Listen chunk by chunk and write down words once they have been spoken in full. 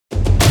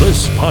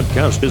This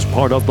podcast is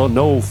part of the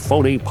No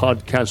Phony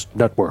Podcast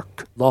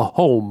Network, the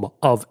home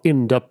of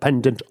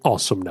independent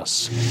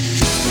awesomeness.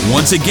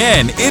 Once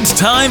again, it's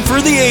time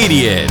for the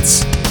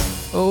Idiots.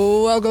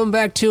 Welcome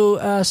back to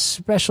a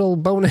special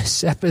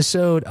bonus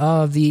episode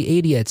of The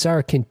Idiots,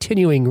 our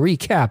continuing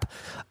recap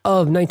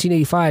of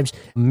 1985's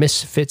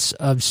Misfits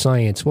of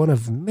Science, one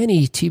of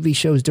many TV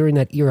shows during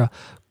that era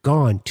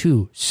gone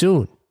too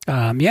soon.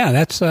 Yeah,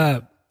 that's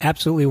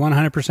absolutely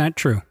 100%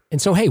 true.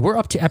 And so, hey, we're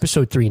up to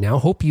episode 3 now.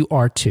 Hope you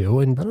are too.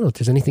 And I don't know if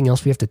there's anything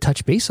else we have to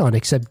touch base on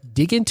except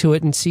dig into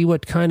it and see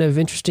what kind of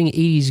interesting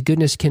 80s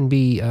goodness can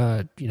be,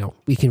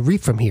 we can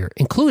reap from here,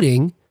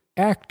 including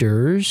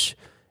actors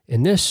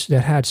in this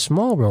that had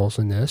small roles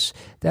in this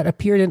that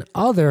appeared in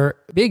other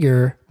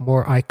bigger,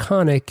 more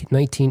iconic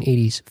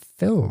 1980s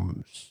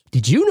films.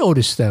 Did you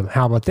notice them?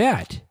 How about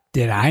that?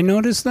 Did I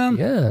notice them?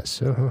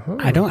 Yes.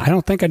 I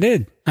don't think I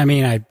did. I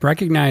mean, I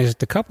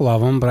recognized a couple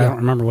of them, but I don't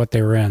remember what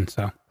they were in.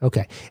 So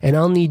okay, and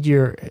I'll need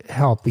your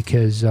help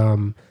because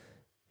some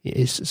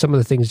of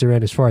the things they're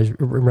in, as far as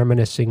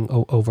reminiscing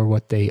over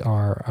what they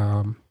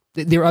are.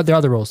 There are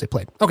other roles they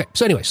played. Okay,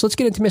 so anyway, so let's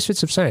get into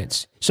Misfits of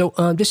Science. So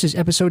this is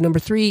episode number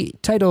 3,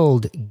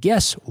 titled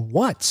 "Guess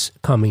What's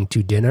Coming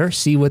to Dinner."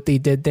 See what they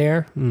did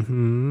there?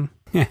 Mm-hmm.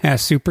 Yeah,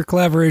 super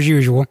clever as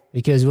usual.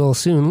 Because we'll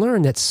soon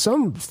learn that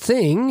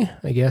something,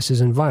 I guess,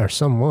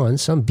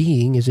 some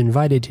being is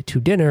invited to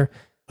dinner,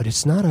 but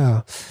it's not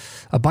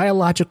a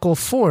biological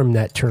form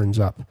that turns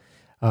up.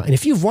 And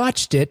if you've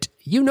watched it,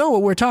 you know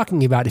what we're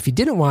talking about. If you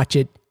didn't watch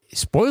it,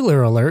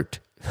 spoiler alert.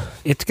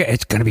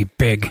 It's going to be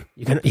big.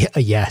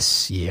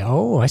 Yes. Yeah.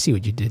 Oh, I see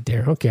what you did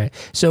there. Okay.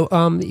 So,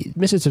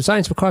 Misfits of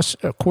Science, because,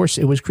 of course,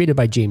 it was created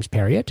by James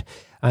Parriott.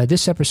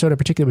 This episode in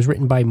particular was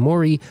written by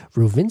Maury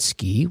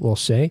Ruvinsky, we'll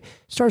say.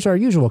 Stars our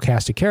usual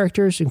cast of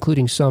characters,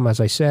 including some, as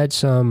I said,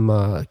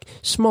 some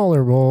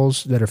smaller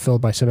roles that are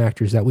filled by some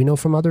actors that we know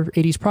from other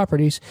 80s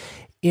properties.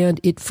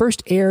 And it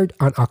first aired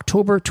on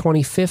October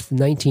 25th,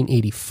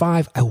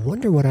 1985. I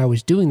wonder what I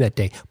was doing that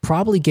day.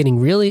 Probably getting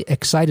really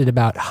excited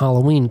about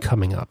Halloween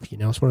coming up. You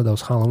know, it's one of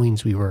those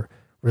Halloweens we were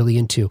really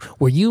into.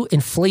 Were you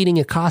inflating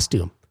a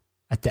costume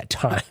at that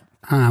time?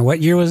 What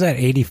year was that?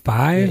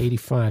 85? Yeah,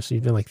 85. So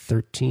you've been like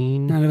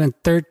 13? I'd have been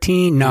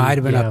 13. No, I'd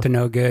have been up to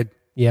no good.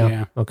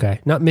 Yeah. Okay.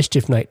 Not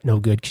Mischief Night, no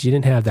good, because you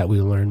didn't have that, we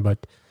learned,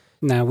 but...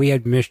 No, we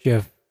had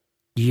Mischief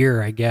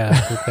Year, I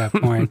guess, at that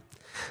point.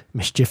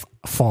 Mischief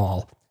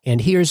Fall. And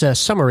here's a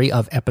summary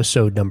of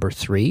episode number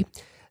 3.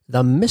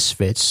 The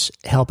Misfits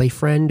help a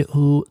friend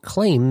who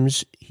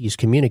claims he's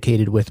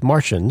communicated with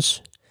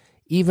Martians,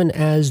 even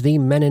as the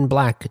men in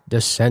black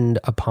descend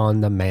upon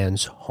the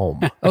man's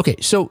home. Okay,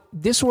 so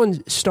this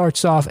one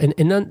starts off, and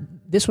then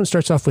this one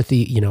starts off with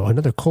the,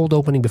 another cold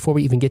opening before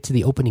we even get to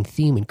the opening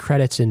theme and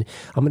credits. And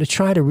I'm going to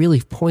try to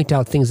really point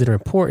out things that are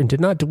important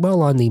and not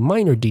dwell on the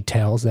minor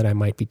details that I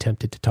might be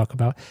tempted to talk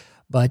about.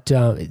 But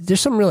there's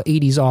some real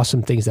 80s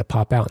awesome things that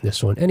pop out in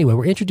this one. Anyway,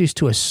 we're introduced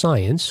to a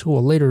science who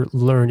we'll later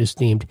learn is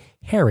named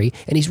Harry,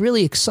 and he's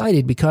really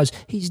excited because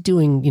he's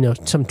doing,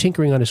 some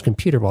tinkering on his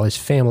computer while his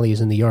family is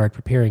in the yard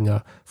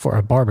preparing for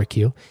a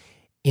barbecue.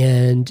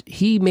 And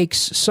he makes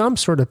some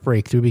sort of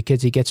breakthrough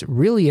because he gets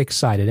really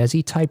excited as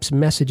he types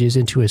messages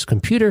into his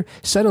computer.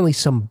 Suddenly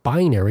some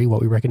binary,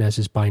 what we recognize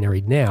as binary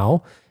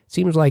now,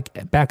 seems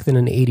like back then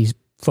in the 80s,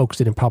 folks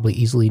didn't probably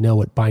easily know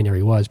what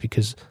binary was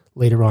because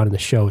later on in the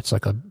show, it's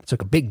like a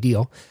big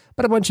deal.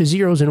 But a bunch of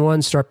zeros and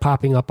ones start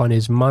popping up on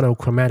his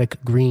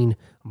monochromatic green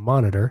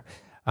monitor.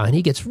 And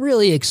he gets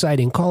really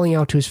excited, calling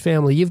out to his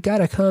family, "You've got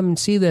to come and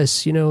see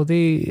this.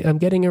 I'm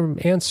getting an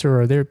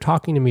answer, or they're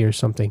talking to me or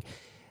something."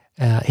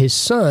 His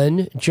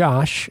son,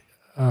 Josh,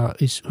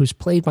 who's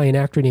played by an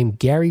actor named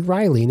Gary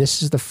Riley. And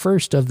this is the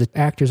first of the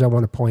actors I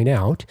want to point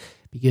out,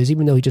 because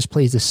even though he just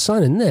plays the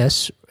son in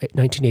this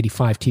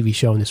 1985 TV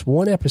show in this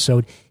one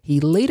episode, he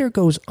later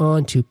goes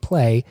on to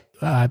play,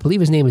 I believe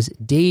his name is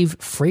Dave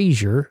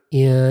Frazier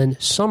in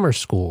Summer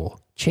School,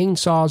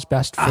 Chainsaw's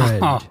best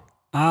friend.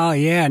 Oh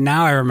yeah,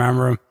 now I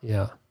remember him.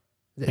 Yeah.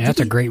 That's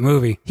a great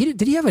movie.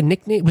 Did he have a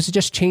nickname? Was it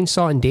just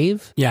Chainsaw and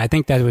Dave? Yeah, I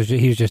think he was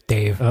just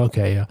Dave.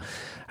 Okay, yeah.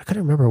 I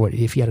couldn't remember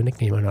if he had a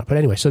nickname or not. But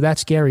anyway, so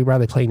that's Gary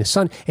Riley playing the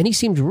son, and he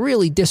seemed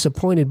really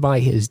disappointed by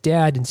his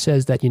dad and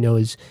says that,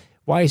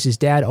 why is his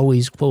dad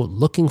always, quote,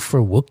 looking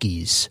for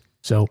Wookiees?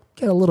 So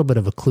get a little bit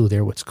of a clue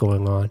there what's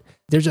going on.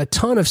 There's a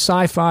ton of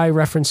sci-fi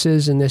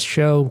references in this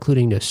show,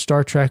 including to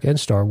Star Trek and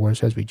Star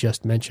Wars, as we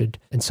just mentioned,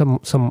 and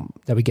some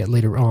that we get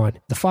later on.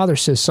 The father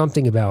says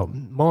something about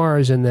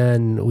Mars, and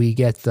then we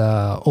get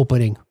the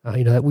opening,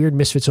 that weird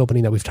Misfits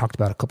opening that we've talked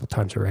about a couple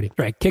times already.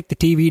 Right, kick the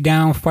TV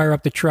down, fire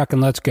up the truck,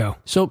 and let's go.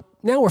 So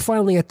now we're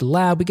finally at the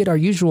lab. We get our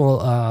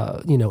usual,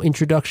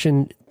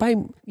 introduction by,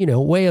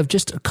 way of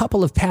just a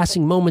couple of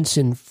passing moments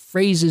and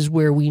phrases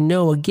where we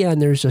know, again,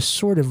 there's a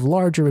sort of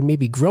larger and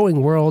maybe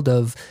growing world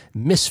of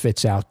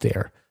misfits out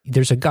there.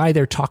 There's a guy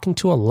there talking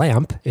to a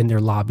lamp in their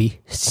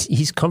lobby.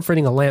 He's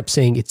comforting a lamp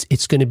saying,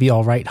 it's going to be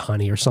all right,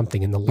 honey, or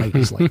something. And the light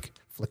is like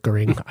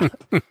flickering.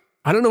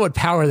 I don't know what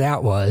power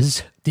that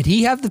was. Did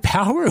he have the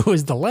power, or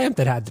was the lamp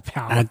that had the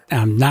power?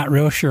 I'm not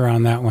real sure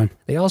on that one.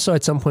 They also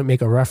at some point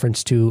make a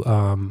reference to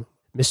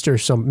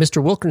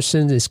Mr.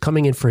 Wilkerson is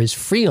coming in for his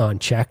Freon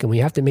check, and we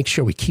have to make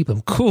sure we keep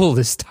him cool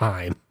this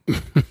time.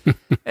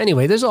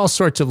 Anyway, there's all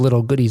sorts of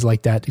little goodies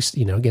like that,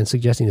 again,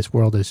 suggesting this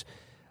world is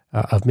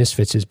of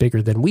Misfits is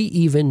bigger than we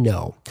even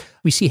know.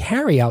 We see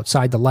Harry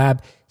outside the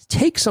lab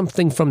take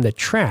something from the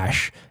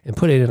trash and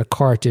put it in a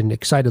cart and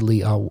excitedly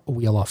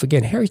wheel off.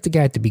 Again, Harry's the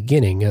guy at the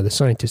beginning, the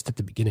scientist at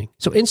the beginning.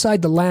 So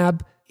inside the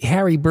lab,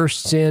 Harry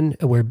bursts in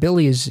where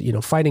Billy is,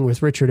 fighting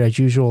with Richard as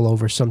usual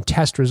over some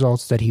test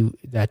results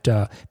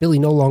that Billy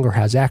no longer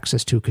has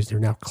access to because they're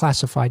now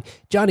classified.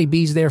 Johnny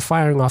B's there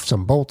firing off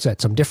some bolts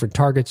at some different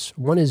targets.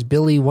 One is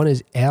Billy, one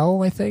is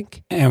L, I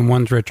think. And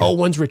one's Richard. Oh,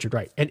 one's Richard,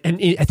 right. And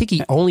I think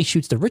he only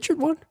shoots the Richard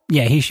one?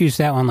 Yeah, he shoots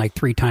that one like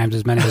 3 times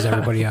as many as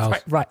everybody else.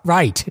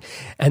 Right.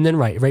 And then,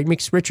 right,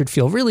 makes Richard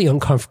feel really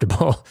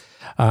uncomfortable.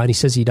 And he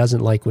says he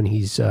doesn't like when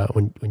he's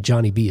when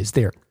Johnny B is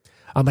there.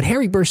 But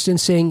Harry bursts in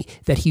saying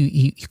that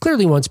he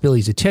clearly wants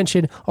Billy's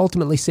attention,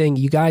 ultimately saying,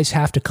 you guys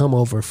have to come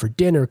over for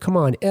dinner. Come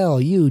on,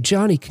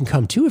 Johnny can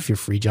come too if you're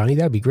free, Johnny.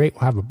 That'd be great.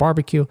 We'll have a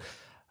barbecue.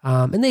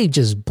 And they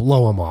just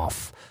blow him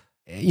off.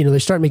 They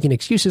start making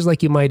excuses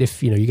like you might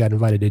if, you got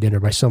invited to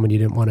dinner by someone you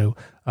didn't want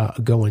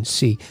to go and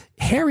see.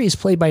 Harry is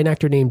played by an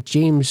actor named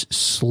James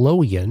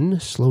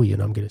Sloyan,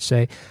 I'm going to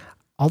say.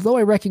 Although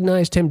I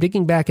recognized him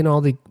digging back in all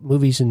the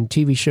movies and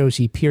TV shows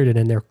he appeared in,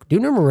 and they're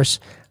numerous,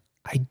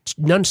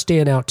 none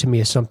stand out to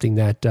me as something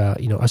that,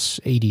 us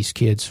 80s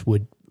kids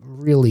would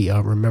really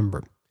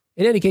remember.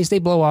 In any case, they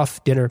blow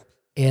off dinner,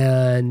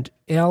 and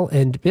Elle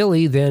and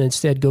Billy then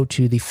instead go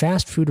to the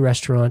fast food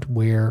restaurant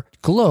where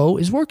Glow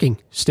is working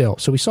still.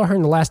 So we saw her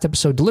in the last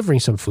episode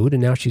delivering some food,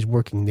 and now she's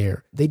working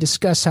there. They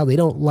discuss how they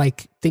don't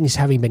like things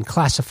having been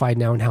classified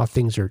now and how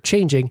things are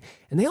changing.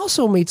 And they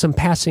also made some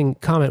passing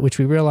comment, which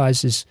we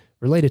realize is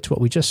related to what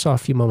we just saw a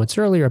few moments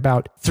earlier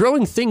about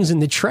throwing things in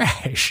the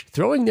trash,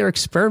 throwing their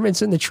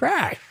experiments in the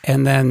trash.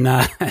 And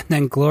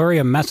then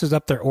Gloria messes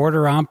up their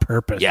order on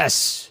purpose.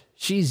 Yes,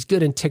 she's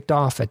good and ticked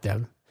off at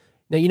them.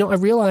 Now, I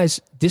realize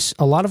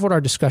a lot of what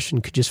our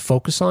discussion could just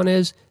focus on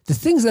is the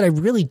things that I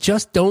really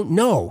just don't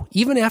know,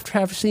 even after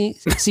having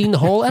seen the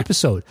whole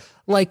episode.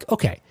 Like,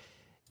 okay,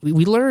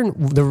 we learn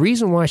the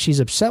reason why she's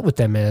upset with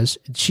them is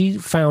she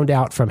found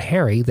out from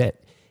Harry that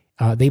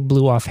they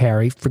blew off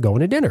Harry for going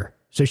to dinner.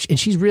 So, and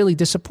she's really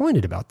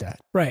disappointed about that.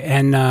 Right,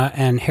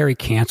 and Harry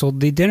canceled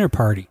the dinner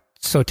party.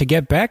 So to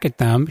get back at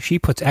them, she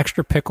puts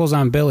extra pickles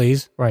on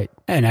Billy's, right,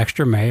 and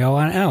extra mayo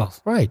on Elle's,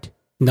 right,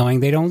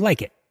 knowing they don't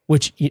like it.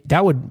 Which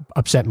that would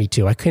upset me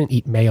too. I couldn't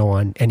eat mayo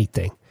on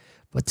anything,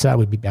 but that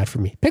would be bad for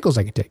me. Pickles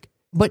I could take.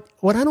 But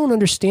what I don't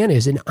understand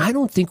is, and I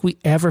don't think we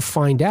ever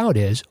find out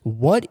is,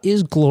 what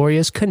is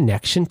Gloria's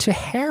connection to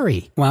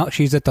Harry? Well,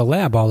 she's at the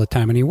lab all the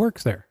time, and he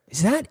works there.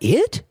 Is that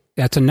it?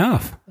 That's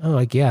enough. Oh,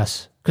 I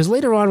guess. Because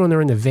later on when they're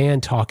in the van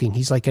talking,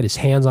 he's like got his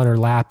hands on her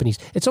lap, and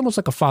it's almost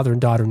like a father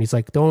and daughter, and he's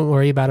like, don't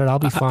worry about it, I'll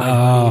be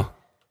fine.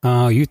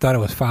 Oh, you thought it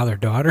was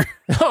father-daughter?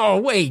 Oh,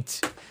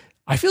 wait.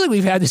 I feel like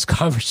we've had this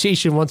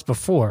conversation once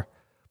before.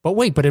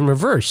 But in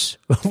reverse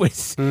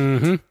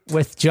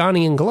with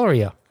Johnny and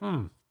Gloria.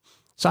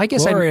 So I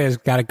guess Gloria's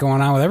got it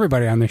going on with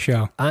everybody on the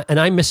show. And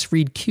I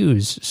misread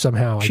cues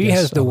somehow. She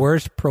has the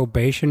worst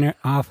probation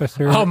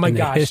officer in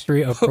the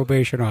history of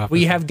probation officers.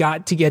 We have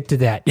got to get to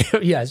that.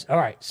 Yes. All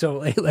right. So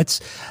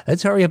let's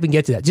hurry up and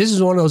get to that. This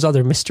is one of those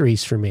other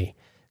mysteries for me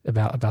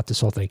about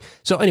this whole thing.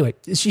 So anyway,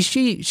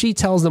 she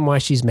tells them why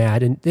she's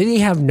mad, and they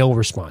have no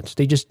response.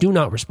 They just do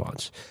not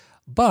respond.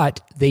 But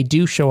they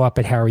do show up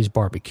at Harry's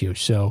barbecue.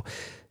 So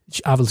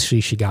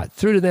obviously she got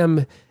through to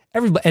them.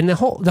 Everybody, and the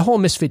whole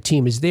Misfit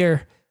team is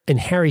there, and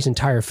Harry's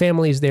entire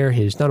family is there.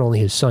 Not only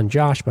his son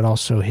Josh, but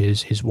also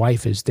his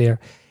wife is there.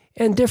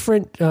 And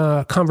different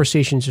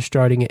conversations are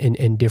starting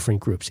in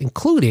different groups,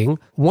 including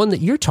one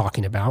that you're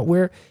talking about,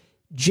 where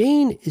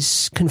Jane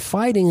is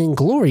confiding in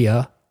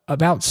Gloria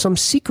about some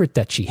secret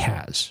that she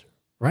has,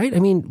 right? I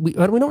mean, we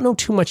don't know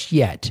too much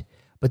yet,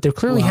 but they're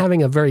clearly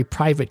having a very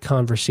private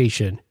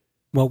conversation.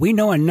 Well, we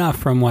know enough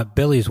from what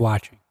Billy's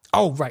watching.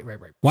 Oh, right.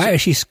 Why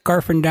is she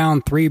scarfing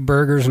down 3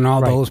 burgers and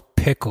all those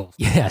pickles?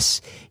 Yes,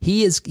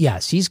 he is.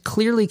 Yes, he's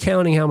clearly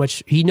counting how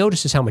much, he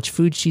notices how much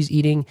food she's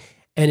eating.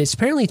 And it's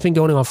been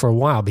going on for a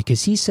while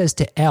because he says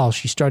to Elle,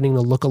 she's starting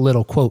to look a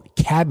little, quote,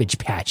 cabbage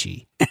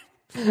patchy.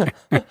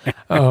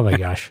 Oh my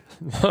gosh.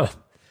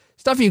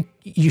 Stuff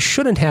you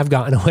shouldn't have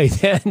gotten away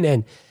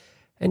then.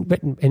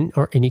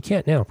 And you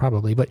can't now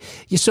probably, but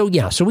so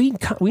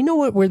we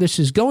know where this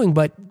is going.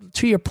 But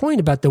to your point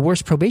about the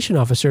worst probation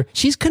officer,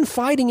 she's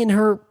confiding in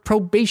her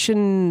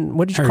probation.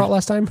 What did you call it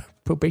last time?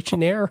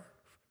 Probationaire.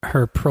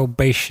 Her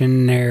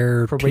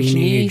probationaire,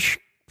 teenage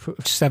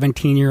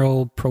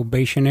 17-year-old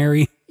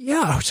probationary.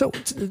 Yeah. So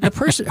the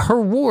person, her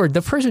ward,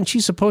 the person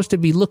she's supposed to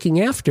be looking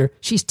after,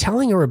 she's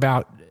telling her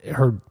about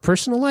her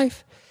personal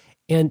life.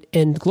 And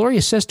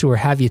Gloria says to her,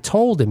 have you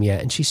told him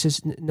yet? And she says,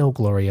 no,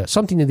 Gloria.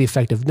 Something to the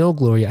effect of, no,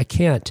 Gloria, I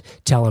can't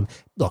tell him.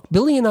 Look,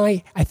 Billy and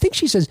I think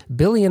she says,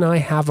 Billy and I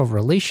have a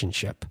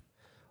relationship.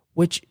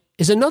 which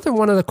is another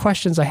one of the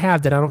questions I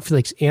have that I don't feel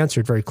like's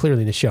answered very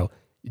clearly in the show.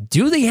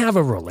 Do they have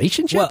a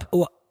relationship?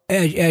 Well,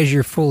 as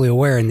you're fully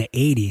aware, in the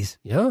 80s,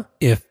 Yeah.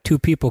 if two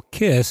people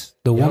kiss,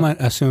 the woman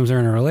assumes they're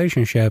in a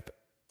relationship,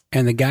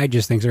 and the guy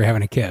just thinks they're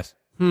having a kiss.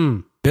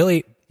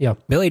 Billy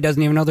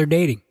doesn't even know they're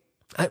dating.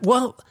 I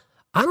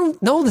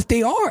don't know that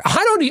they are.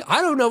 I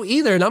don't know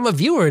either, and I'm a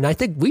viewer, and I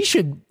think we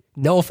should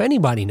know if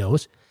anybody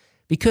knows.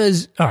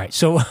 Because, all right,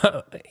 so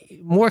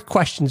more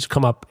questions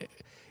come up in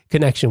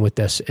connection with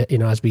this,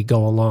 as we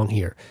go along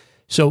here.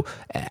 So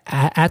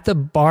at the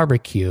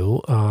barbecue,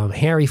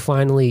 Harry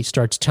finally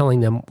starts telling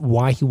them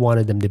why he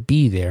wanted them to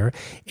be there,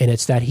 and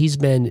it's that he's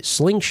been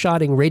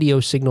slingshotting radio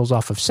signals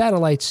off of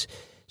satellites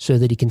so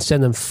that he can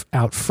send them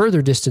out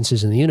further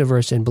distances in the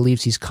universe, and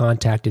believes he's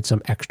contacted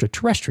some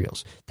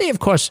extraterrestrials. They, of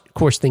course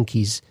think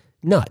he's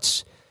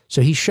nuts.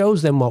 So he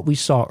shows them what we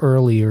saw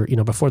earlier,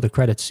 before the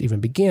credits even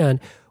began,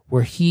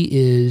 where he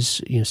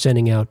is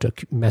sending out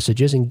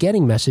messages and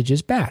getting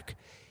messages back.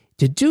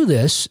 To do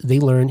this, they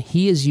learn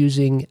he is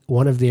using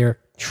one of their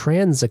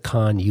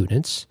Transicon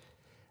units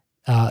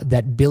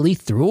that Billy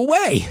threw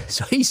away.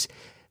 So he's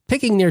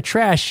picking their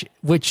trash,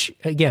 which,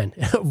 again,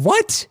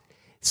 what?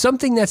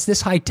 Something that's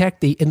this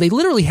high-tech, and they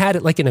literally had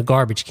it like in a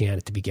garbage can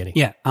at the beginning.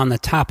 Yeah, on the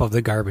top of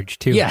the garbage,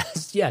 too.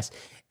 Yes.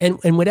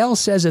 And what Elle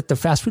says at the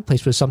fast food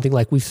place was something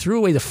like, we threw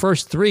away the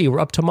first 3, we're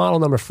up to model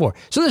number 4.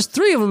 So there's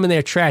 3 of them in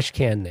their trash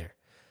can there.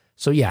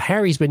 So yeah,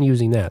 Harry's been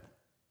using that.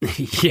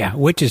 Yeah,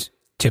 which is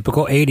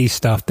typical 80s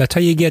stuff. That's how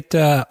you get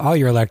all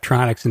your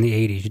electronics in the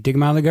 80s. You dig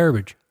them out of the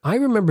garbage. I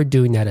remember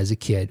doing that as a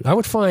kid. I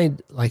would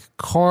find like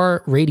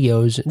car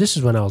radios. This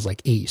is when I was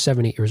like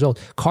 7, 8 years old.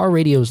 Car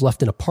radios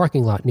left in a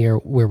parking lot near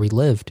where we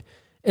lived,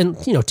 and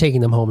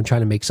taking them home and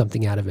trying to make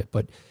something out of it.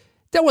 But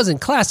that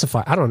wasn't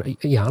classified. I don't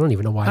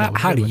even know why. That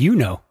was how do you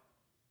know?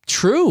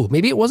 True.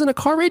 Maybe it wasn't a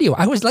car radio.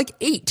 I was like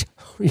 8.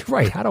 You're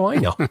right. How do I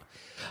know?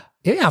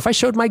 Yeah, if I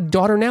showed my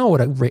daughter now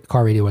what a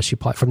car radio was,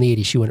 from the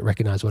 80s, she wouldn't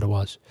recognize what it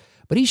was.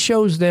 But he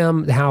shows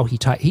them how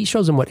he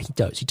shows them what he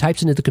does. He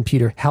types into the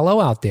computer,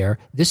 "Hello out there.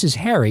 This is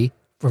Harry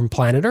from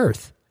planet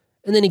Earth."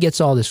 And then he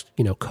gets all this,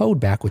 code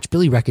back, which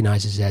Billy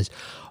recognizes as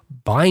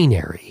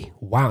binary.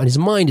 Wow. And his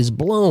mind is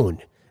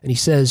blown. And he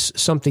says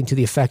something to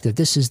the effect that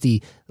this is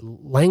the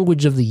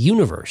language of the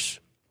universe,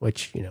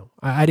 which,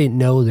 I didn't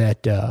know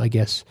that, I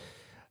guess,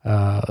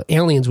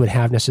 aliens would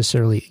have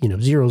necessarily,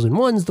 zeros and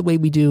ones the way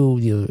we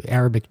do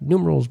Arabic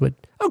numerals, but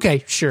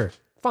okay, sure,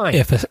 fine.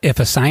 If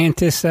a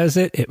scientist says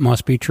it, it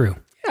must be true.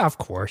 Yeah, of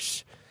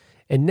course.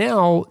 And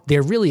now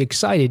they're really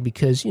excited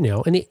because, in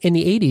the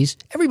 80s,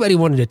 everybody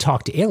wanted to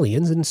talk to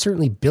aliens, and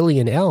certainly Billy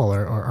and Elle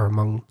are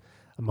among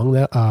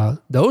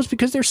those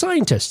because they're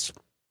scientists.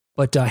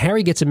 But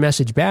Harry gets a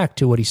message back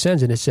to what he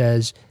sends, and it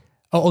says,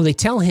 they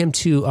tell him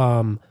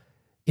to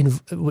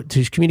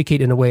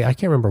communicate in a way, I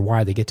can't remember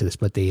why they get to this,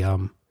 but they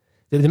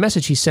the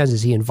message he sends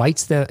is he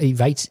invites the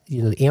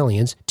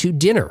aliens to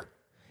dinner,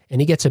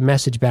 and he gets a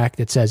message back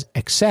that says,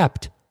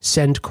 "Accept,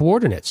 send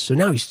coordinates." So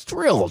now he's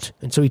thrilled,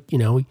 and so he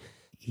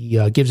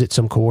gives it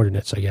some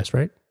coordinates, I guess,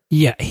 right?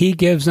 Yeah, he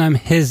gives them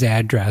his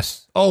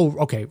address. Oh,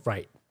 okay,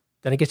 right.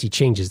 Then I guess he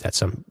changes that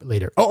some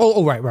later.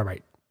 Oh,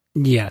 right.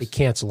 Yes, they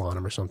cancel on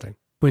him or something.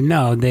 But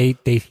no,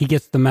 he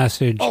gets the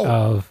message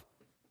of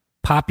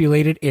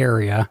populated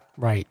area,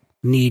 right?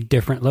 Need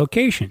different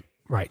location.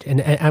 Right.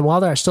 And while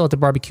they're still at the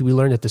barbecue, we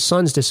learn that the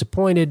son's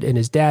disappointed in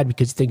his dad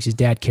because he thinks his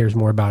dad cares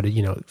more about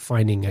it,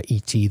 finding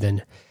E.T.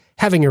 than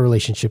having a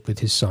relationship with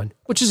his son,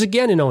 which is,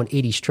 again, an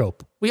 80s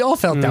trope. We all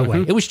felt that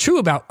way. It was true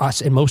about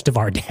us and most of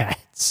our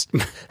dads.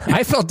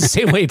 I felt the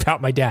same way about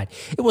my dad.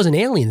 It wasn't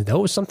alien, though.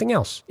 It was something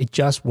else. It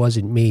just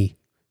wasn't me.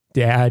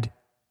 Dad,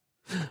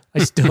 I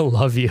still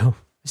love you.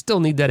 I still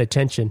need that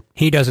attention.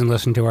 He doesn't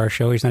listen to our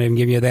show. He's not even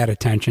giving you that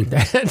attention.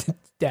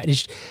 That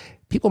is...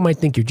 People might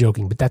think you're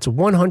joking, but that's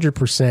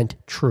 100%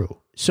 true.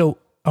 So,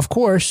 of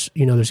course,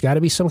 there's got to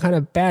be some kind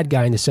of bad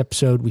guy in this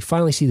episode. We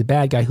finally see the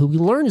bad guy, who we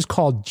learn is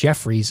called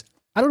Jeffries.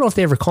 I don't know if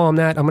they ever call him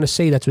that. I'm going to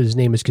say that's what his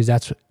name is because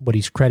that's what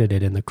he's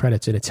credited in the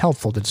credits, and it's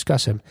helpful to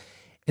discuss him.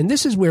 And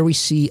this is where we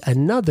see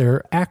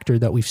another actor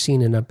that we've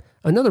seen in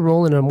another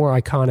role in a more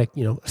iconic,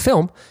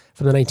 film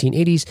from the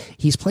 1980s.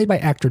 He's played by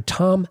actor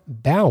Tom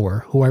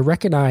Bauer, who I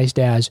recognized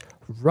as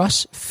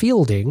Russ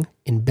Fielding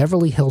in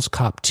Beverly Hills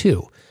Cop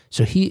 2.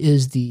 So he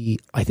is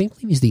believe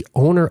he's the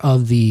owner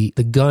of the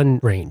gun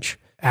range.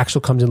 Axel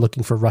comes in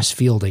looking for Russ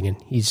Fielding,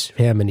 and he's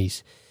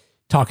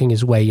talking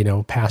his way,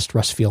 past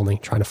Russ Fielding,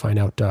 trying to find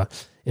out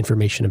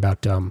information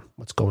about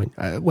what's going,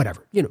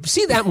 whatever.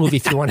 See that movie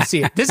if you want to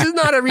see it. This is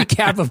not a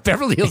recap of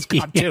Beverly Hills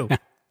Cop 2.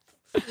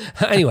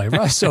 Anyway,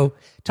 Russ. So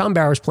Tom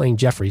Bauer's playing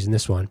Jeffries in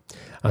this one.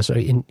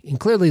 And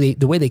clearly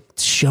the way they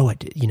show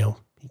it, you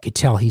could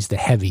tell he's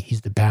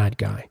the bad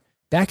guy.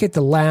 Back at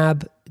the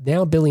lab,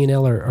 now Billy and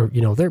Elle are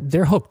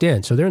they're hooked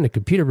in. So they're in the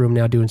computer room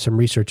now doing some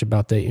research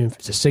about the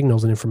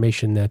signals and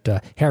information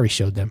that Harry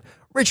showed them.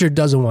 Richard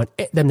doesn't want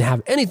them to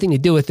have anything to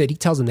do with it. He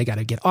tells them they got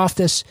to get off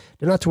this.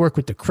 They're not to work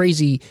with the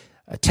crazy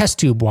test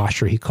tube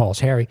washer, he calls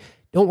Harry.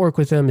 Don't work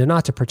with them. They're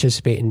not to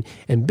participate.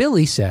 And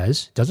Billy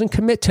says, doesn't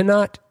commit to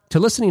not to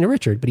listening to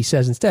Richard, but he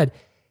says instead,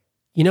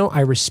 I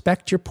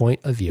respect your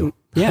point of view.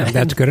 Yeah,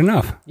 that's good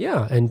enough.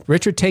 Yeah, and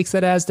Richard takes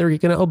that as they're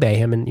going to obey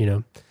him,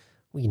 and,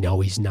 we know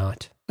he's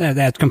not.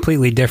 That's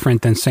completely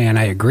different than saying,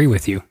 I agree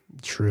with you.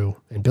 True,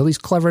 and Billy's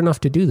clever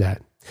enough to do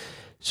that.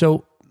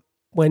 So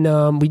when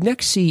we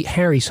next see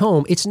Harry's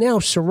home, it's now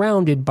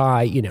surrounded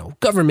by,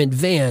 government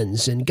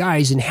vans and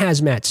guys in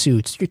hazmat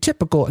suits. Your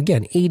typical,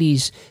 again,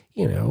 80s,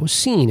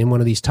 scene in one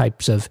of these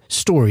types of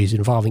stories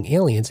involving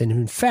aliens. And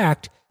in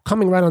fact,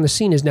 coming right on the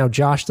scene is now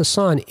Josh the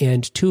son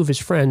and two of his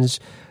friends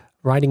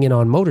riding in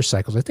on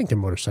motorcycles. I think they're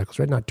motorcycles,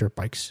 right? Not dirt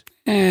bikes.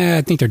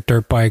 I think they're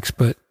dirt bikes,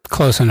 but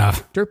close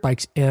enough. Dirt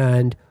bikes.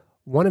 And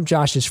one of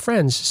Josh's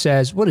friends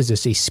says, what is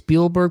this, a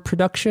Spielberg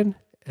production?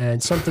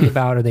 And something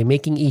about, are they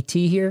making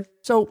E.T. here?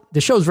 So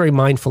the show's very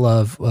mindful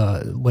of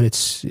what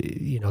it's,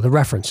 the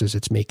references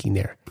it's making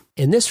there.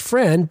 And this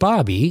friend,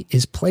 Bobby,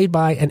 is played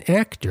by an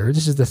actor.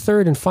 This is the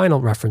third and final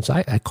reference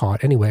I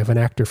caught, anyway, of an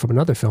actor from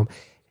another film.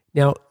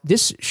 Now,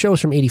 this show's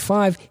from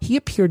 85. He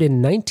appeared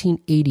in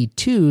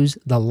 1982's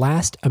The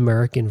Last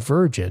American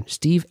Virgin,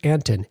 Steve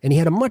Anton. And he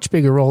had a much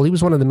bigger role. He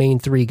was one of the main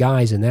three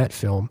guys in that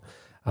film.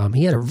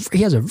 He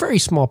has a very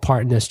small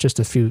part in this just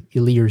a few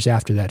years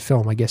after that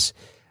film. I guess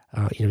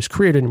his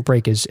career didn't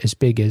break as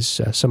big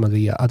as some of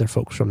the other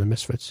folks from the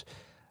Misfits.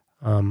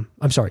 I'm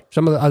sorry,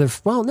 some of the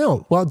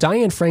other,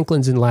 Diane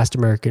Franklin's in Last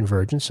American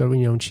Virgin, so,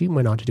 and she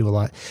went on to do a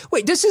lot.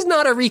 Wait, this is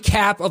not a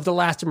recap of The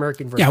Last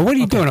American Virgin. Yeah, what are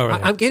you doing over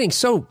there? I'm getting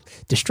so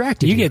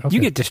distracted. You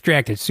get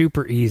distracted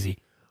super easy.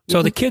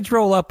 So the kids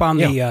roll up on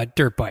the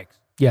dirt bikes.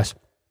 Yes.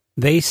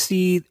 They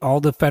see all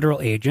the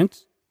federal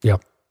agents. Yeah.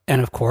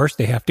 And of course,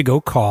 they have to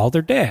go call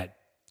their dad.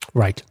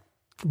 Right.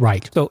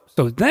 So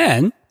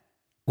then,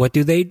 what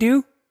do?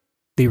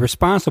 The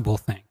responsible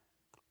thing.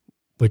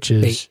 Which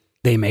is?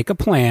 They make a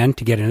plan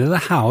to get into the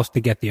house to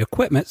get the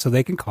equipment so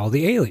they can call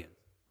the alien.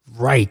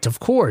 Right, of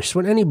course,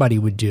 what anybody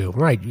would do.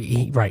 Right,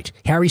 right.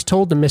 Harry's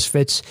told the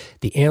Misfits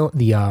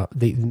the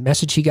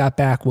message he got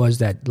back was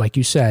that, like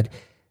you said,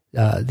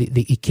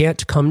 he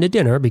can't come to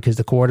dinner because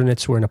the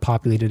coordinates were in a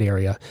populated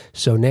area.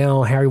 So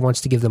now Harry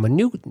wants to give them a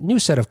new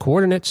set of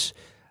coordinates,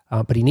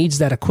 but he needs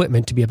that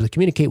equipment to be able to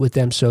communicate with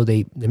them. So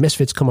the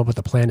Misfits come up with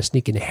a plan to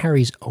sneak into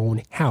Harry's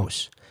own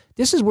house.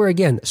 This is where,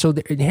 again,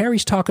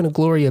 Harry's talking to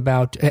Gloria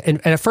about,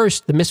 and at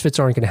first, the Misfits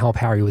aren't going to help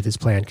Harry with his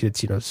plan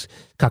because it's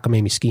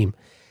cockamamie scheme.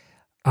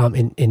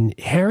 And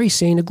Harry's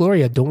saying to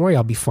Gloria, don't worry,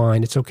 I'll be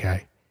fine. It's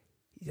okay.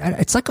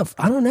 It's like,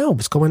 I don't know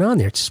what's going on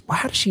there.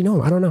 How does she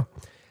know? I don't know.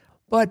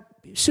 But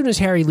as soon as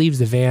Harry leaves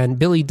the van,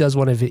 Billy does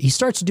he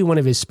starts to do one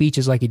of his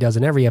speeches like he does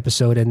in every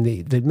episode, and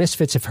the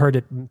Misfits have heard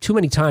it too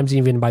many times,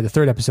 even by the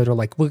third episode, are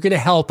like, we're going to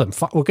help him.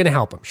 We're going to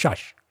help him.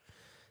 Shush.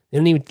 They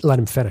don't even let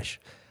him finish.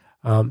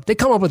 They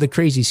come up with a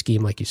crazy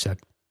scheme, like you said.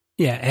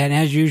 Yeah, and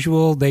as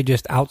usual, they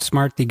just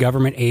outsmart the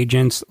government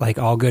agents, like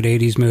all good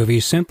 80s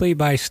movies, simply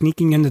by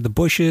sneaking into the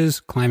bushes,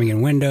 climbing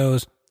in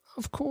windows.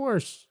 Of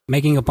course.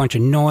 Making a bunch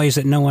of noise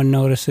that no one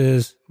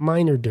notices.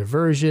 Minor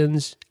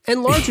diversions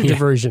and larger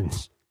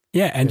diversions.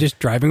 Yeah, and just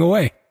driving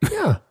away.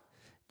 Yeah.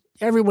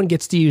 Everyone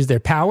gets to use their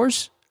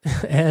powers,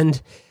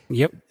 and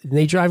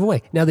they drive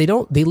away. Now, they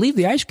leave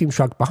the ice cream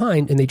truck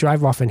behind, and they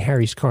drive off in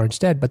Harry's car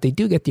instead, but they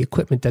do get the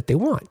equipment that they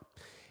want.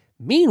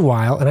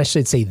 Meanwhile, and I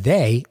should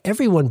say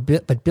everyone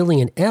but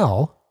Billy and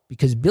Elle,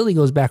 because Billy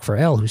goes back for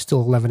Elle, who's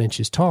still 11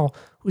 inches tall,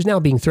 who's now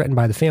being threatened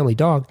by the family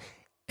dog.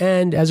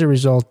 And as a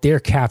result, they're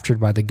captured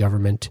by the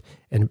government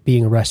and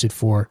being arrested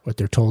for what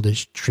they're told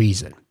is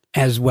treason.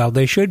 As well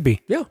they should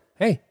be. Yeah.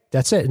 Hey,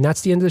 that's it. And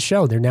that's the end of the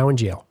show. They're now in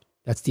jail.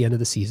 That's the end of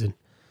the season.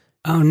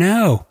 Oh,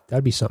 no.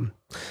 That'd be something.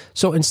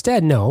 So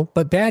instead, no.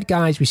 But bad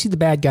guys, we see the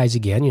bad guys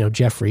again,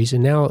 Jeffries,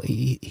 and now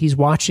he's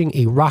watching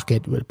a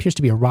rocket, what appears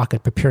to be a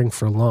rocket preparing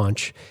for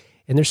launch.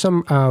 And there's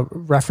some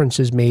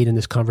references made in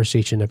this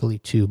conversation, I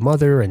believe, to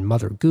Mother and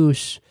Mother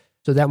Goose.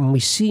 So that when we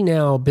see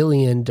now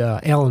Billy and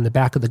Elle in the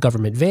back of the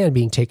government van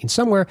being taken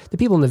somewhere, the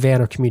people in the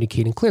van are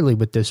communicating clearly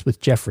with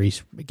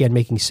Jeffries, again,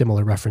 making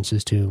similar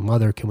references to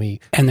Mother.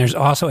 And there's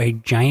also a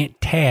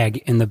giant tag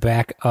in the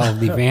back of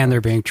the van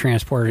they're being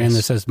transported in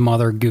that says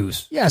Mother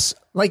Goose. Yes,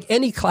 like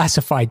any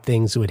classified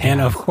things would have.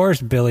 And of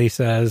course, Billy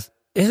says,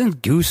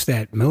 isn't Goose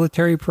that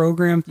military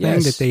program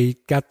thing that they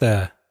got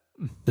the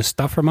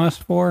stuff from us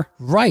for?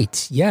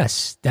 Right,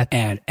 yes.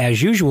 And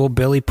as usual,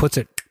 Billy puts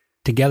it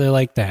together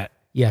like that.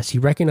 Yes, he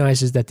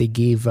recognizes that they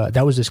gave,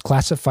 that was this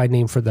classified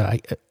name for the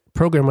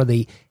program where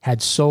they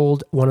had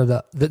sold one of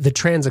the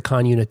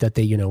Transicon unit that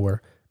they,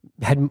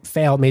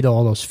 had made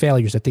all those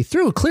failures that they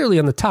threw clearly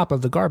on the top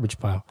of the garbage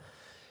pile.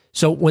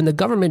 So when the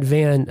government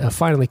van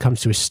finally comes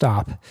to a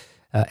stop,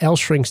 Elle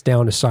shrinks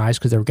down to size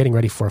because they were getting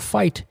ready for a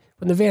fight.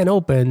 When the van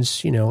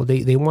opens,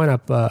 they wind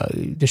up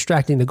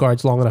distracting the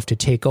guards long enough to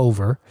take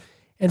over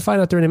and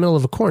find out they're in the middle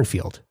of a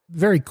cornfield.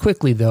 Very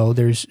quickly, though,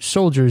 there's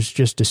soldiers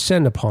just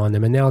descend upon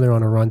them, and now they're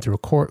on a run through a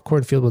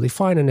cornfield where they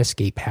find an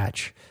escape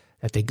hatch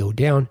that they go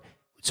down.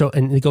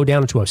 And they go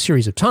down into a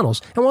series of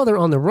tunnels. And while they're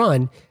on the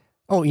run,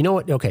 Oh, you know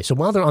what? Okay, so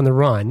while they're on the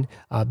run,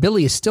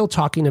 Billy is still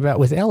talking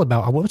with Elle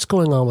about what's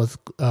going on with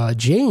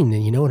Jane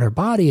and, and her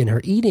body and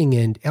her eating.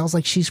 And Elle's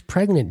like, she's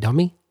pregnant,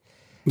 dummy.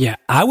 Yeah,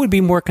 I would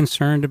be more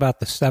concerned about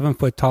the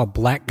 7-foot-tall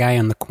black guy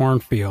in the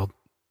cornfield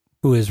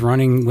who is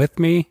running with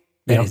me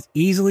that is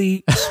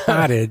easily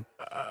spotted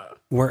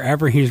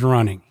wherever he's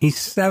running. He's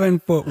 7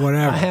 foot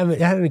whatever.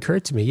 It hadn't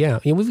occurred to me. Yeah,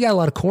 we've got a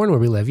lot of corn where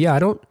we live. Yeah,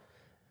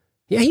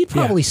 he'd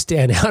probably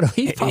stand out.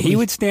 He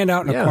would stand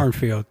out in a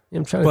cornfield.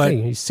 I'm trying to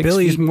think. He's 6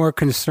 Billy's feet. more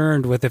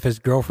concerned with if his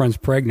girlfriend's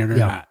pregnant or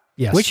not.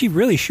 Yes. Which he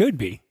really should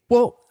be.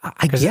 Well,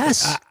 I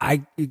guess.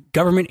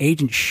 Government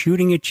agent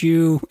shooting at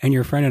you and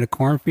your friend in a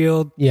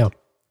cornfield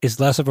is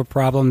less of a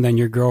problem than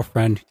your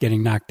girlfriend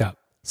getting knocked up.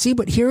 See,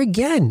 but here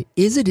again,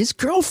 is it his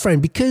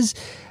girlfriend? Because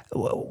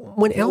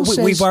when Elle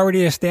says... We've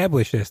already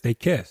established this. They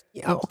kissed.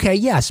 Okay,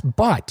 yes,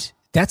 but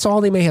that's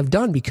all they may have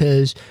done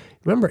because,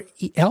 remember,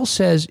 Elle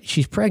says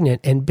she's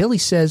pregnant and Billy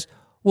says,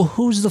 well,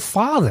 who's the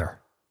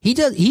father?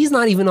 He's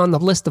not even on the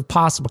list of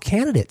possible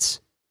candidates.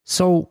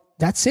 So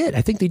that's it.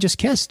 I think they just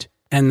kissed.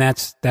 And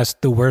that's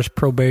the worst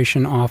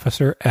probation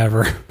officer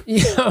ever.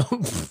 Yeah,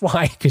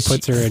 why? Because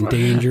puts her in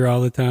danger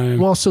all the time.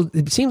 Well, so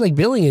it seems like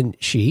Billy and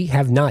she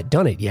have not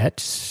done it yet.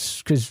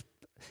 Because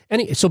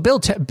so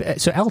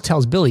Elle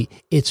tells Billy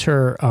it's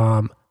her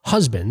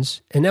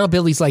husband's, and now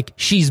Billy's like,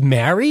 she's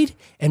married,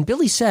 and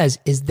Billy says,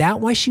 "Is that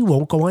why she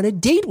won't go on a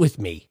date with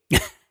me?"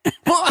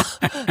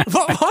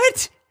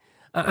 What?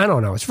 I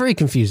don't know. It's very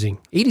confusing.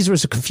 80s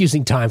was a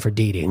confusing time for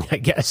dating, I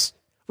guess.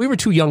 We were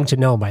too young to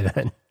know by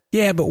then.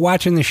 Yeah, but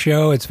watching the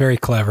show, it's very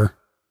clever.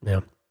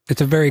 Yeah.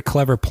 It's a very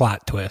clever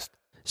plot twist.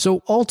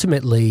 So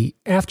ultimately,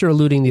 after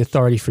eluding the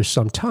authority for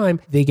some time,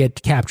 they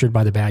get captured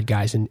by the bad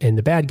guys. And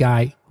the bad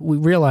guy, we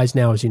realize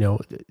now is,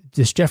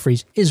 this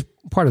Jeffries is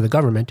part of the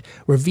government,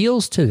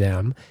 reveals to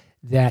them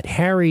that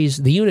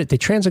the unit, the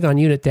Transagon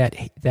unit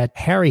that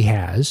Harry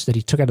has, that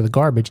he took out of the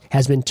garbage,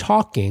 has been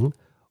talking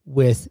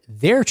with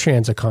their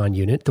Transicon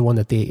unit, the one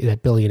that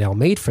Billy and Elle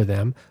made for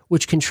them,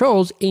 which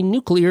controls a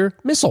nuclear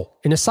missile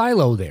in a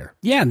silo there.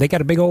 Yeah, they got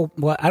a big old,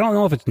 well, I don't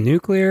know if it's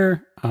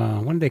nuclear,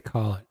 what do they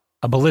call it?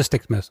 A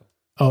ballistic missile.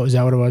 Oh, is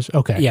that what it was?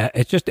 Okay. Yeah,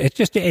 it's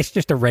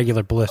just a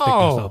regular ballistic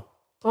missile.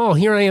 Oh,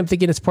 here I am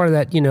thinking it's part of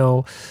that,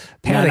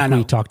 panic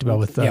we talked about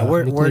with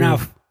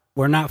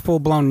we're not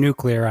full-blown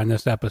nuclear on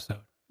this episode.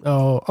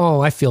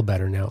 Oh, I feel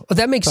better now.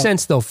 That makes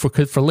sense, though,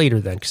 for later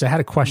then, because I had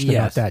a question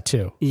about that,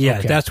 too. Yeah,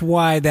 okay. That's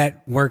why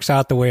that works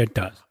out the way it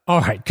does. All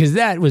right, because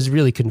that was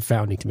really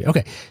confounding to me.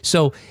 Okay,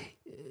 so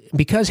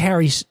because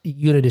Harry's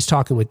unit is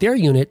talking with their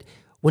unit,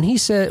 when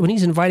he's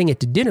inviting it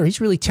to dinner, he's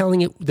really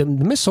telling it the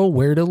missile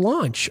where to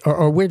launch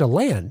or where to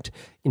land,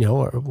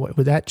 or where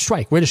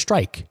to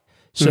strike.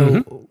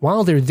 So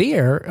while they're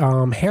there,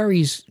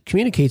 Harry's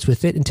communicates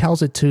with it and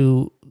tells it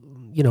to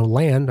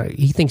land.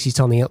 He thinks he's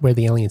telling where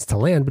the aliens to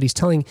land, but he's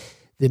telling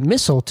the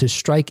missile to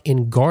strike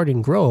in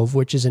Garden Grove,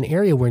 which is an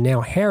area where now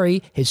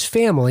Harry, his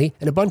family,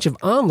 and a bunch of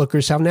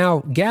onlookers have now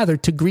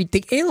gathered to greet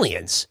the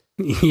aliens.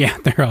 Yeah,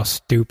 they're all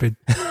stupid.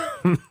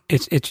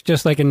 It's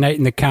just like A Night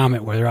in the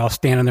Comet where they're all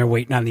standing there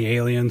waiting on the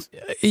aliens.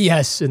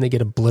 Yes, and they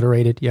get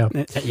obliterated. Yeah.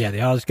 Yeah,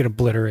 they all just get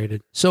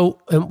obliterated.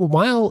 So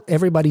while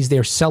everybody's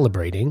there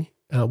celebrating,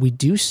 we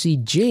do see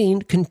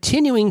Jane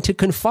continuing to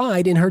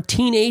confide in her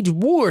teenage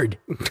ward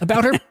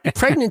about her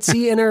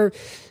pregnancy and her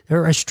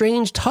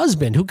estranged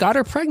husband who got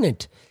her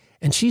pregnant.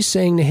 And she's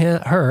saying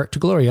to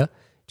Gloria,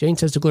 Jane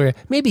says to Gloria,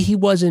 maybe he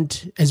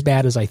wasn't as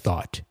bad as I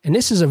thought. And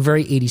this is a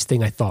very 80s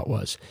thing I thought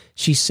was.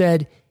 She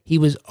said he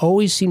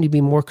always seemed to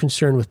be more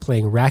concerned with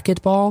playing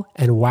racquetball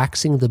and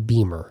waxing the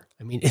beamer.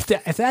 I mean,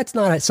 if that's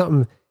not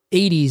something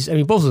 80s, I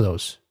mean, both of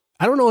those.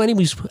 I don't know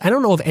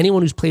of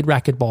anyone who's played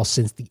racquetball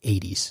since the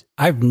 80s.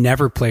 I've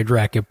never played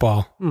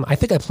racquetball. I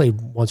think I played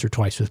once or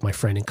twice with my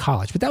friend in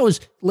college, but that was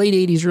late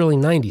 80s, early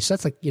 90s. So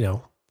that's like,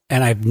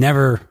 And I've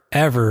never,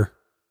 ever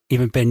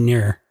even been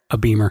near a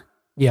beamer.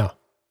 Yeah.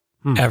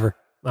 Ever.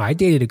 I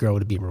dated a girl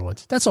with a beamer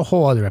once. That's a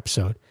whole other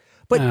episode.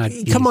 But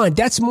come on,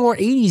 that's more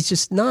 80s,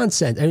 just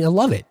nonsense. I mean, I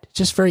love it. It's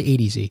just very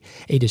 80s-y.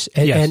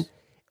 80s.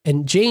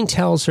 And Jane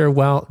tells her,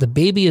 well, the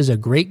baby is a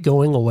great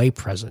going away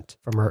present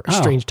from her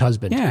estranged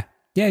husband. Yeah.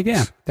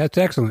 Yeah. That's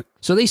excellent.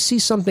 So they see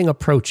something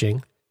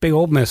approaching. Big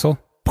old missile.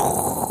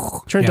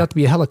 Turns out to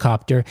be a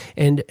helicopter.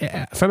 And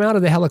from out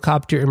of the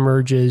helicopter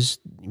emerges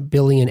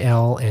Billy and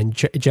Elle and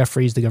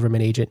Jeffries, the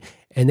government agent.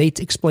 And they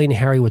explain to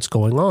Harry what's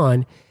going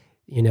on.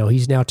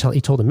 He's now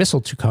he told a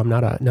missile to come,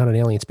 not an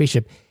alien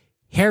spaceship.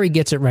 Harry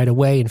gets it right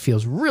away and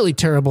feels really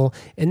terrible.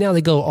 And now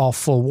they go all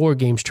full war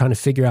games trying to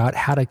figure out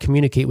how to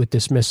communicate with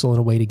this missile in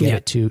a way to get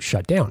it to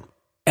shut down.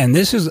 And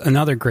this is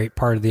another great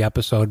part of the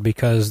episode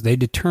because they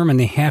determine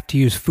they have to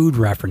use food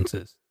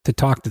references to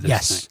talk to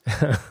this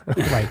thing.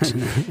 Right.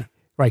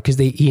 Right, because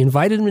he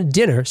invited him to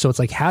dinner. So it's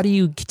like, how do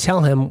you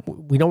tell him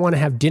we don't want to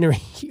have dinner?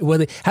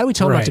 How do we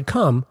tell him not to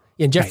come?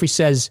 And Jeffrey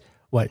says,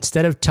 what,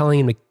 instead of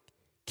telling him to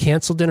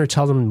cancel dinner,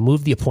 tell them to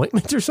move the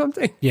appointment or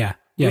something? Yeah.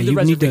 Yeah, you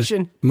need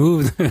to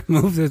move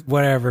the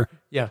whatever.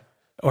 Yeah.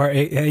 Or,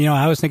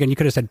 I was thinking you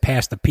could have said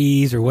pass the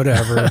peas or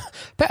whatever.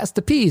 Pass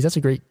the peas. That's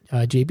a great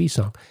JB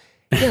song.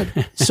 Yeah.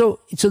 So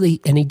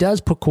he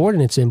does put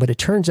coordinates in, but it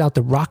turns out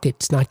the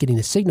rocket's not getting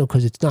the signal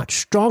because it's not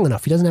strong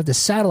enough. He doesn't have the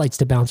satellites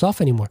to bounce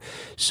off anymore.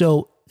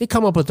 So they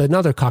come up with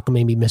another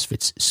cockamamie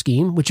misfits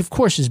scheme, which of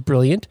course is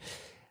brilliant.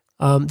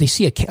 They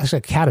see it's like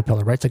a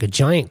caterpillar, right? It's like a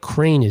giant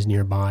crane is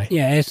nearby.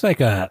 Yeah, it's like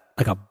a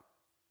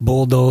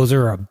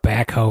bulldozer or a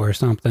backhoe or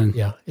something.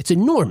 Yeah, it's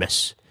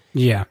enormous.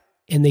 Yeah.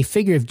 And they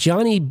figure if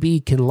Johnny B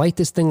can light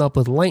this thing up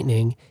with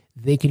lightning,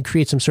 they can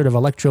create some sort of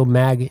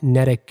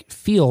electromagnetic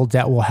field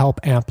that will help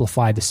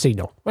amplify the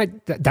signal. Right?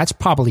 That's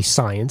probably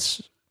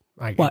science.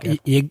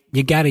 You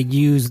got to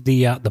use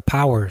the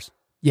powers.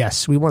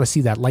 Yes, we want to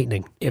see that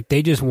lightning. If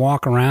they just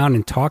walk around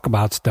and talk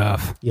about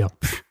stuff, yeah,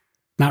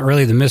 not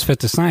really the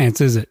misfits of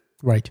science, is it?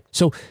 Right.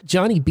 So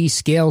Johnny B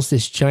scales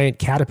this giant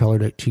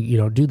caterpillar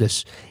to do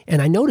this.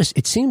 And I notice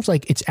it seems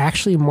like it's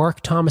actually Mark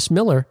Thomas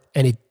Miller,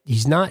 and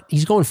he's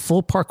going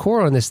full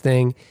parkour on this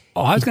thing.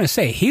 Oh, I was going to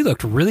say, he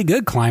looked really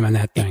good climbing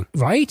that thing.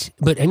 Right?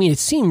 But I mean, it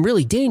seemed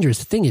really dangerous.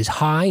 The thing is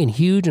high and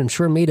huge, I'm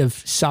sure made of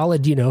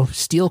solid,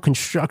 steel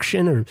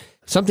construction or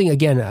something.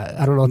 Again,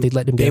 I don't know if they'd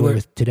let him get away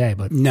with today,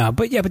 but. No,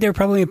 but they were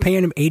probably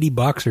paying him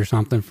 $80 or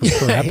something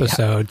per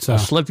episode. Yeah. So I'll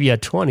slip you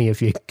at 20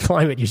 if you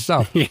climb it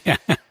yourself. Yeah.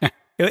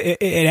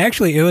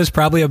 It was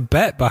probably a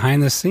bet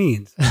behind the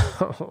scenes.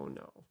 Oh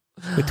no!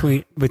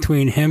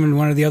 Between him and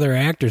one of the other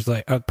actors,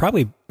 like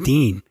probably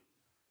Dean.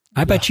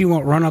 I bet you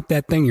won't run up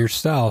that thing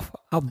yourself.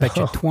 I'll bet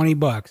you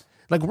 $20.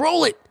 Like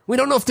roll it. We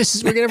don't know if this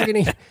is we're ever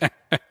going to.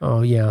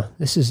 Oh yeah,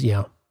 this is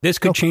This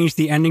could change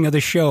the ending of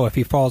the show if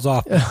he falls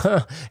off.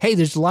 Hey,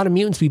 there's a lot of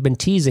mutants we've been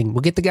teasing. We'll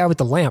get the guy with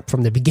the lamp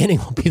from the beginning.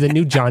 Will be the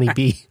new Johnny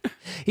B.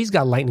 He's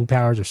got lightning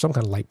powers or some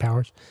kind of light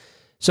powers.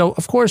 So,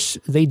 of course,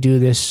 they do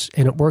this,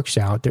 and it works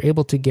out. They're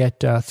able to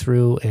get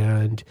through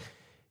and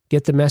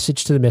get the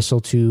message to the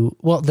missile to...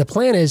 Well, the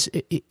plan is,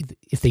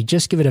 if they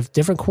just give it a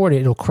different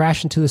coordinate, it'll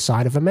crash into the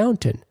side of a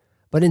mountain.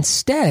 But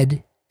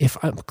instead,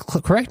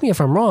 correct me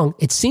if I'm wrong,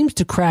 it seems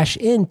to crash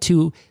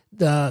into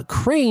the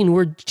crane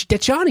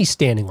that Johnny's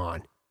standing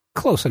on.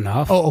 Close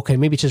enough. Oh, okay,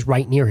 maybe it's just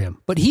right near him.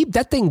 But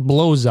that thing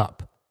blows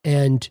up.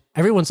 And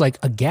everyone's like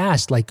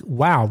aghast, like,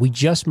 wow, we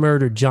just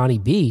murdered Johnny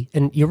B.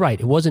 And you're right.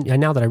 It wasn't,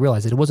 now that I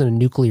realize it wasn't a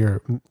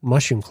nuclear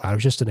mushroom cloud. It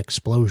was just an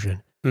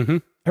explosion. Mm-hmm.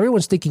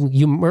 Everyone's thinking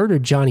you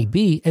murdered Johnny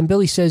B. And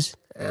Billy says,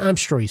 I'm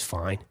sure he's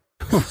fine.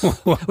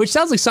 Which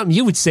sounds like something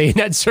you would say in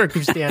that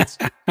circumstance.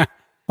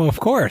 Well, of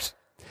course.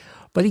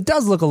 But he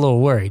does look a little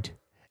worried.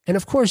 And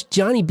of course,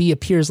 Johnny B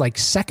appears like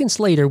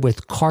seconds later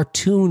with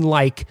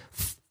cartoon-like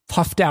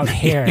puffed out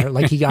hair,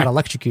 like he got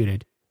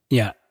electrocuted.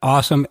 Yeah,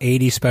 awesome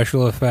 80s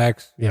special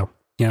effects. Yeah.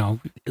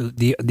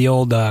 The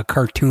old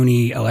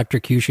cartoony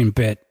electrocution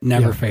bit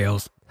never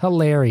fails.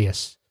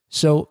 Hilarious.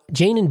 So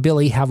Jane and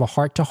Billy have a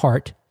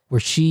heart-to-heart where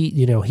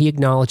he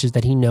acknowledges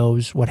that he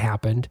knows what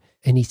happened.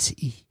 And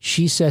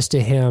she says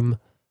to him,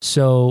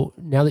 so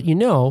now that you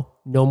know,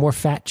 no more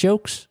fat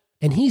jokes?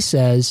 And he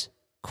says,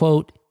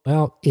 quote,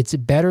 well, it's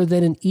better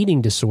than an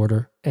eating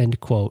disorder, end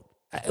quote.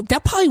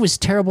 That probably was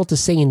terrible to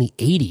say in the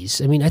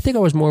 80s. I mean, I think I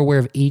was more aware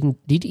of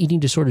eating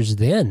disorders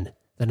then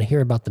than I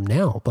hear about them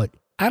now. But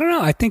I don't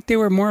know. I think they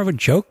were more of a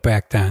joke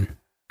back then.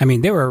 I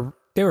mean, they were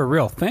a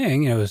real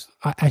thing. It was.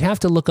 I'd have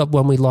to look up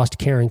when we lost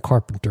Karen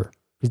Carpenter,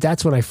 because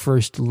that's when I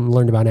first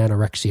learned about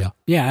anorexia.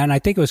 Yeah, and I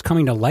think it was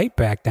coming to light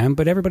back then,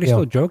 but everybody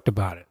still joked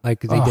about it, like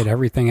they did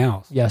everything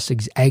else. Yes,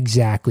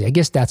 exactly. I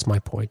guess that's my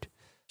point.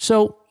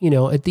 So,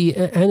 at the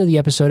end of the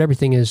episode,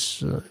 everything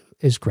is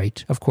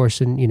great, of course,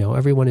 and,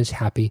 everyone is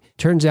happy.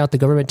 Turns out the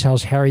government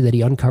tells Harry that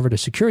he uncovered a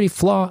security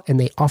flaw and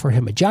they offer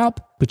him a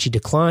job, but he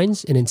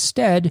declines. And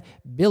instead,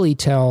 Billy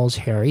tells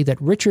Harry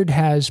that Richard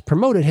has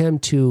promoted him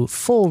to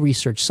full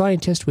research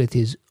scientist with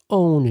his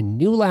own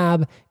new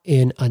lab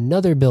in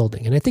another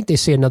building. And I think they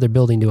say another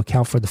building to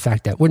account for the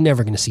fact that we're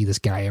never going to see this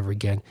guy ever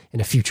again in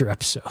a future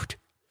episode.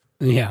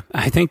 Yeah,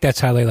 I think that's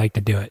how they like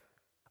to do it.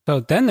 So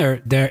then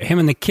him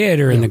and the kid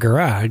are in the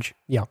garage.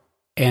 Yeah.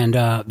 And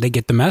they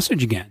get the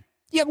message again.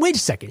 Yeah, wait a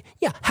second.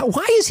 Yeah,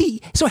 why is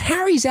he... So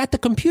Harry's at the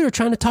computer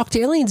trying to talk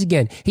to aliens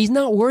again. He's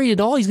not worried at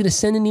all he's going to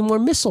send any more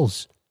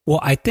missiles. Well,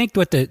 I think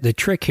what the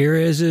trick here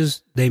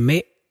is they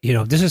made...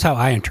 this is how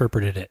I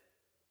interpreted it.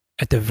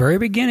 At the very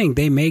beginning,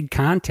 they made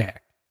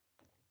contact.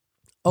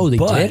 Oh, they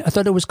did? I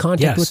thought it was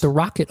contact with the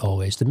rocket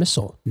always, the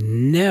missile.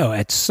 No,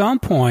 at some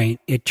point,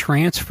 it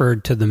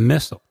transferred to the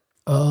missile.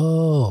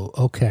 Oh,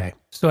 okay.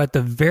 So at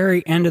the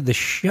very end of the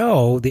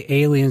show, the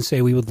aliens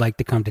say, we would like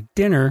to come to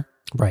dinner.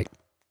 Right.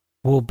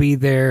 We'll be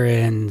there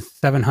in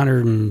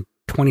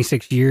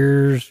 726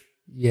 years.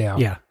 Yeah.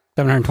 Yeah,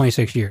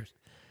 726 years.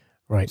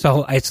 Right.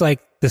 So it's like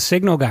the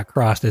signal got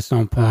crossed at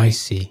some point. I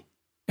see.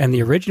 And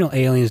the original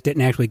aliens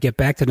didn't actually get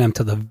back to them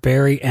till the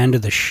very end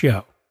of the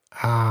show.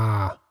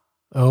 Ah,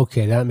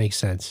 okay, that makes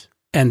sense.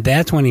 And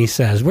that's when he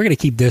says, we're going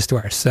to keep this to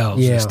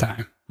ourselves this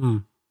time.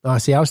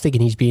 See, I was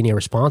thinking he's being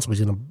irresponsible.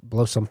 He's going to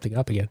blow something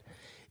up again.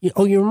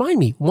 You remind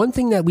me, one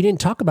thing that we didn't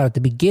talk about at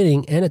the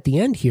beginning and at the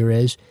end here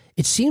is,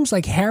 it seems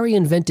like Harry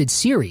invented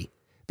Siri,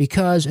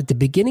 because at the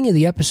beginning of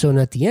the episode and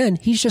at the end,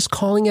 he's just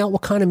calling out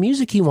what kind of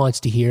music he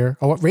wants to hear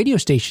or what radio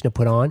station to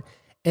put on,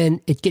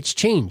 and it gets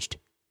changed.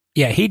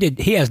 Yeah, he did.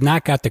 He has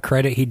not got the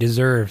credit he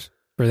deserves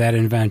for that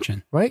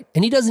invention. Right?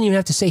 And he doesn't even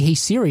have to say, hey,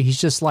 Siri.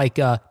 He's just like,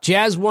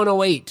 Jazz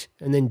 108.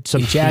 And then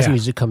some jazz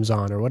music comes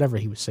on or whatever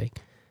he was saying.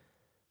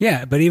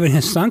 Yeah, but even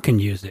his son can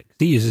use it.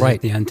 He uses it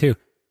at the end, too.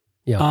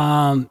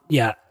 Yeah.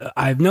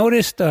 I've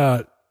noticed,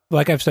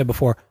 like I've said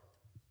before,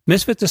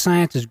 Misfits of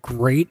Science is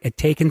great at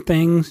taking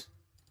things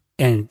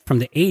and from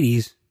the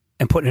 80s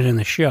and putting it in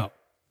the show.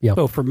 Yeah.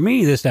 So for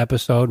me, this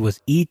episode was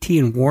E.T.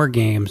 and War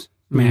Games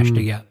smashed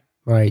together.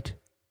 Right.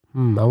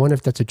 I wonder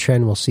if that's a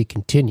trend we'll see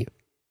continue.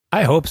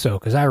 I hope so,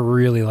 because I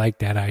really like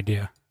that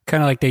idea.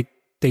 Kind of like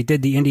they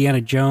did the Indiana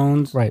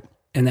Jones. Right.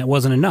 And that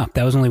wasn't enough.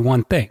 That was only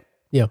one thing.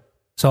 Yeah.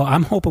 So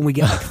I'm hoping we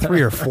get like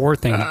 3 or 4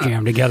 things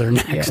jammed together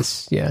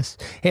next. Yes.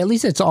 Hey, at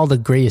least it's all the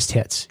greatest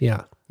hits.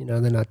 Yeah. They're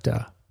not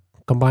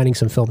combining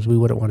some films we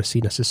wouldn't want to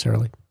see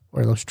necessarily,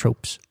 or those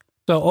tropes.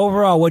 So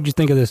overall, what'd you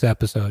think of this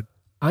episode?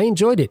 I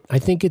enjoyed it. I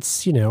think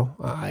it's,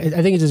 I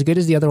think it's as good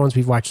as the other ones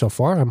we've watched so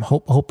far. I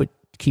hope it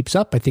keeps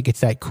up. I think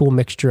it's that cool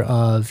mixture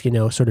of,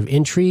 sort of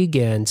intrigue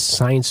and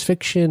science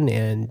fiction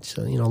and,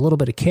 a little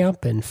bit of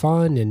camp and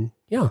fun and,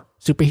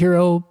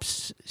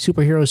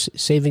 superheroes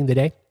saving the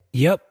day.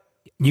 Yep.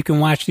 You can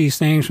watch these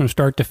things from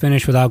start to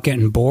finish without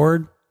getting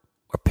bored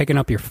or picking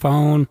up your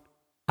phone.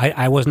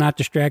 I was not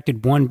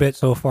distracted one bit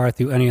so far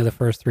through any of the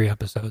first 3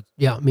 episodes.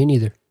 Yeah, me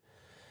neither.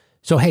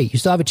 So, hey, you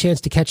still have a chance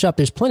to catch up.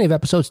 There's plenty of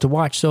episodes to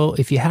watch. So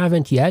if you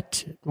haven't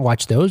yet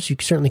watched those, you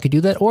certainly could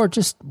do that. Or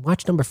just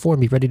watch number 4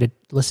 and be ready to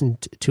listen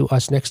to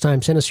us next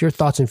time. Send us your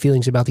thoughts and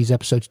feelings about these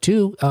episodes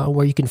too,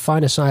 where you can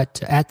find us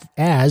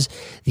as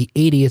The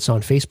Idiots on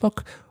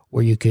Facebook,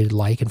 where you could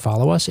like and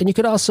follow us. And you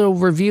could also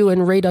review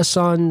and rate us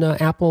on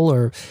Apple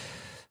or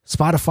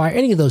Spotify.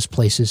 Any of those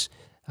places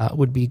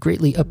would be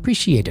greatly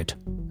appreciated.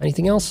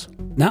 Anything else?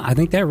 No, I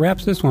think that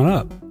wraps this one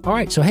up. All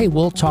right. So, hey,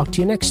 we'll talk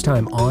to you next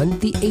time on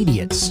The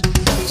Idiots.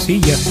 See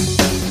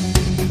ya.